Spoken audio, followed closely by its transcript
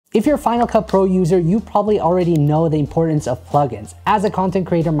If you're a Final Cut Pro user, you probably already know the importance of plugins. As a content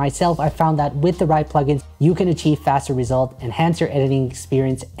creator myself, I found that with the right plugins, you can achieve faster results, enhance your editing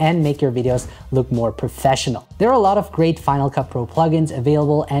experience, and make your videos look more professional. There are a lot of great Final Cut Pro plugins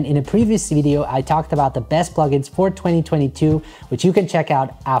available, and in a previous video, I talked about the best plugins for 2022, which you can check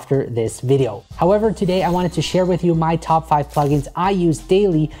out after this video. However, today I wanted to share with you my top 5 plugins I use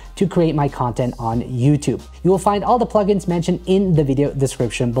daily to create my content on YouTube. You will find all the plugins mentioned in the video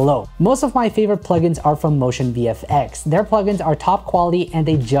description below. Most of my favorite plugins are from MotionVFX. Their plugins are top quality and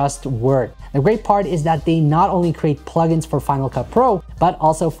they just work. The great part is that they not only create plugins for Final Cut Pro, but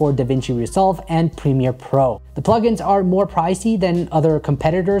also for DaVinci Resolve and Premiere Pro. The plugins are more pricey than other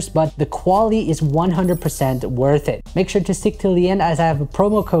competitors, but the quality is 100% worth it. Make sure to stick till the end as I have a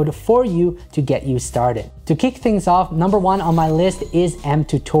promo code for you to get you started. To kick things off, number 1 on my list is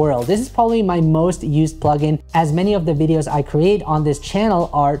mTutorial. This is probably my most used plugin, as many of the videos I create on this channel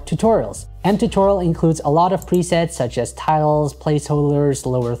are tutorials. mTutorial includes a lot of presets such as titles, placeholders,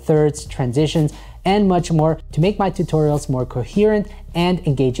 lower thirds, transitions, and much more to make my tutorials more coherent and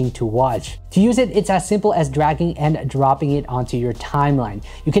engaging to watch. To use it, it's as simple as dragging and dropping it onto your timeline.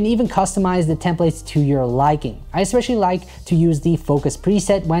 You can even customize the templates to your liking. I especially like to use the focus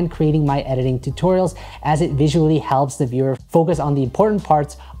preset when creating my editing tutorials, as it visually helps the viewer focus on the important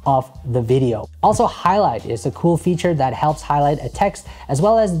parts of the video. Also, highlight is a cool feature that helps highlight a text as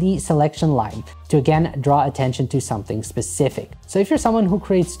well as the selection line to again draw attention to something specific. So if you're someone who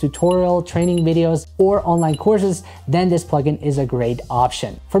creates tutorial, training videos, or online courses, then this plugin is a great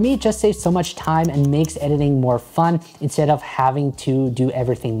option. For me, it just saves so much time and makes editing more fun instead of having to do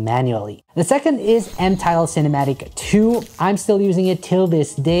everything manually. The second is mTitleCinematic 2. I'm still using it till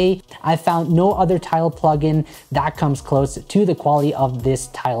this day. I found no other title plugin that comes close to the quality of this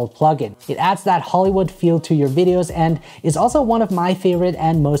title plugin. It adds that Hollywood feel to your videos and is also one of my favorite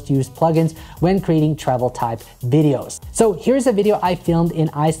and most used plugins when creating travel type videos. So here's a video I filmed in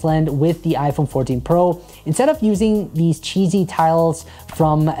Iceland with the iPhone 14 Pro. Instead of using these cheesy titles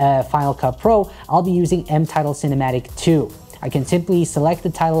from Final Cut Pro, I'll be using mTitleCinematic 2. I can simply select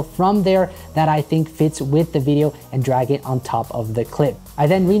the title from there that I think fits with the video and drag it on top of the clip. I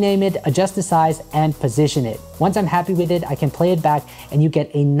then rename it, adjust the size, and position it. Once I'm happy with it, I can play it back and you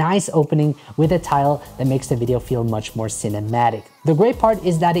get a nice opening with a title that makes the video feel much more cinematic. The great part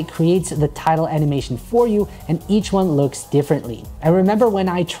is that it creates the title animation for you and each one looks differently. I remember when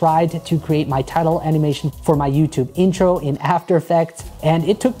I tried to create my title animation for my YouTube intro in After Effects, and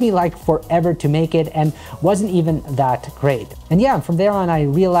it took me like forever to make it and wasn't even that great. And yeah, from there on I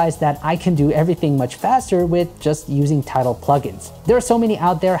realized that I can do everything much faster with just using title plugins. There are so many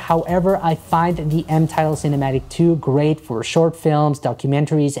out there, however, I find the mTitleCinematic 2 great for short films,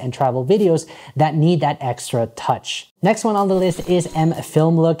 documentaries, and travel videos that need that extra touch. Next one on the list is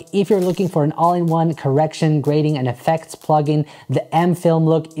mFilmLook. If you're looking for an all-in-one correction, grading, and effects plugin, the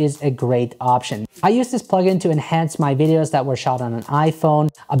mFilmLook is a great option. I use this plugin to enhance my videos that were shot on an iPhone.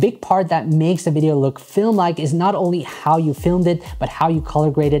 A big part that makes a video look film-like is not only how you filmed it, but how you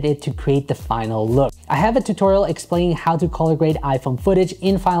color graded it to create the final look. I have a tutorial explaining how to color grade iPhone footage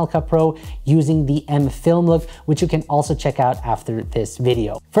in Final Cut Pro using the mFilmLook, which you can also check out after this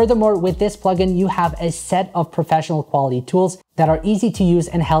video. Furthermore, with this plugin, you have a set of professional quality tools that are easy to use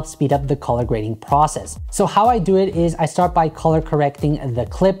and help speed up the color grading process. So how I do it is I start by color correcting the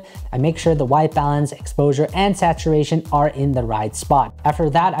clip. I make sure the white balance, exposure, and saturation are in the right spot. After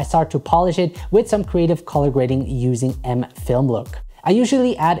that, I start to polish it with some creative color grading using mFilmLook. I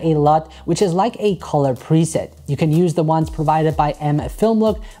usually add a LUT, which is like a color preset. You can use the ones provided by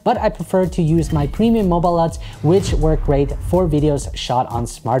mFilmLook, but I prefer to use my premium mobile LUTs, which work great for videos shot on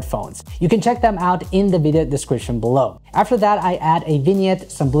smartphones. You can check them out in the video description below. After that, I add a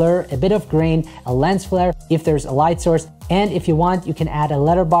vignette, some blur, a bit of grain, a lens flare if there's a light source, and if you want, you can add a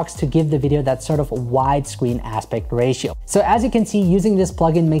letterbox to give the video that sort of widescreen aspect ratio. So as you can see, using this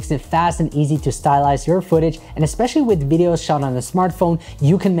plugin makes it fast and easy to stylize your footage, and especially with videos shot on a smartphone,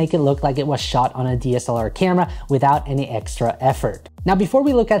 you can make it look like it was shot on a DSLR camera without any extra effort. Now, before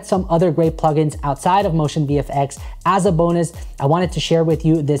we look at some other great plugins outside of MotionVFX, as a bonus, I wanted to share with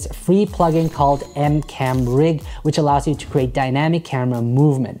you this free plugin called mRig, which allows you to create dynamic camera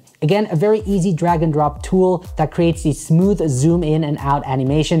movement. Again, a very easy drag and drop tool that creates the smooth zoom in and out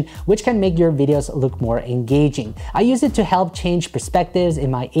animation, which can make your videos look more engaging. I use it to help change perspectives in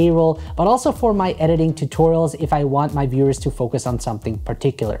my A-roll, but also for my editing tutorials if I want my viewers to focus on something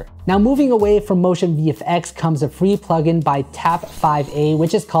particular. Now, moving away from MotionVFX comes a free plugin by Tap5a,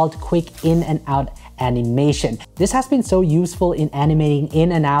 which is called Quick In and Out animation. This has been so useful in animating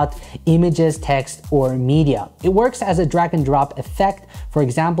in and out images, text, or media. It works as a drag and drop effect. For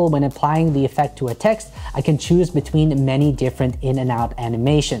example, when applying the effect to a text, I can choose between many different in and out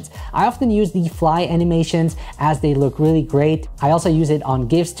animations. I often use the fly animations as they look really great. I also use it on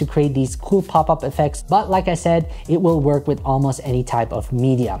GIFs to create these cool pop-up effects, but like I said, it will work with almost any type of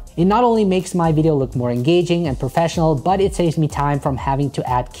media. It not only makes my video look more engaging and professional, but it saves me time from having to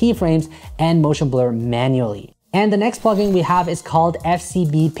add keyframes and motion blur manually. And the next plugin we have is called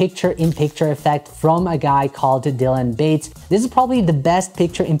FCB Picture-in-Picture Effect from a guy called Dylan Bates. This is probably the best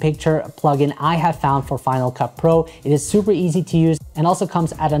picture-in-picture plugin I have found for Final Cut Pro. It is super easy to use and also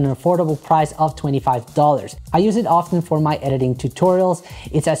comes at an affordable price of $25. I use it often for my editing tutorials.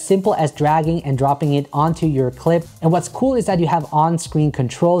 It's as simple as dragging and dropping it onto your clip. And what's cool is that you have on-screen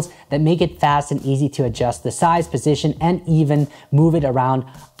controls that make it fast and easy to adjust the size, position, and even move it around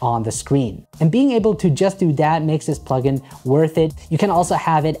on the screen. And being able to just do that makes this plugin worth it. You can also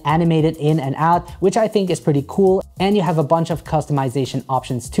have it animated in and out, which I think is pretty cool. And you have a bunch of customization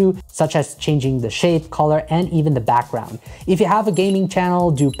options too, such as changing the shape, color, and even the background. If you have a gaming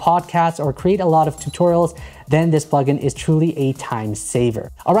channel, do podcasts, or create a lot of tutorials, then this plugin is truly a time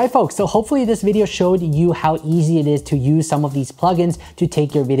saver. All right, folks, so hopefully this video showed you how easy it is to use some of these plugins to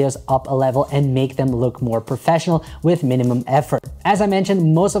take your videos up a level and make them look more professional with minimum effort. As I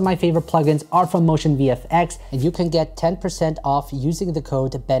mentioned, most of my favorite plugins are from MotionVFX, and you can get 10% off using the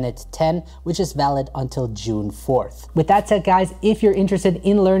code Bennett10, which is valid until June 4th. With that said, guys, if you're interested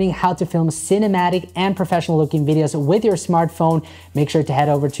in learning how to film cinematic and professional looking videos with your smartphone, make sure to head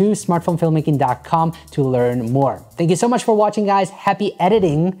over to smartphonefilmmaking.com to learn more. Thank you so much for watching, guys. Happy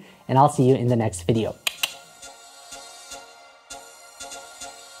editing, and I'll see you in the next video.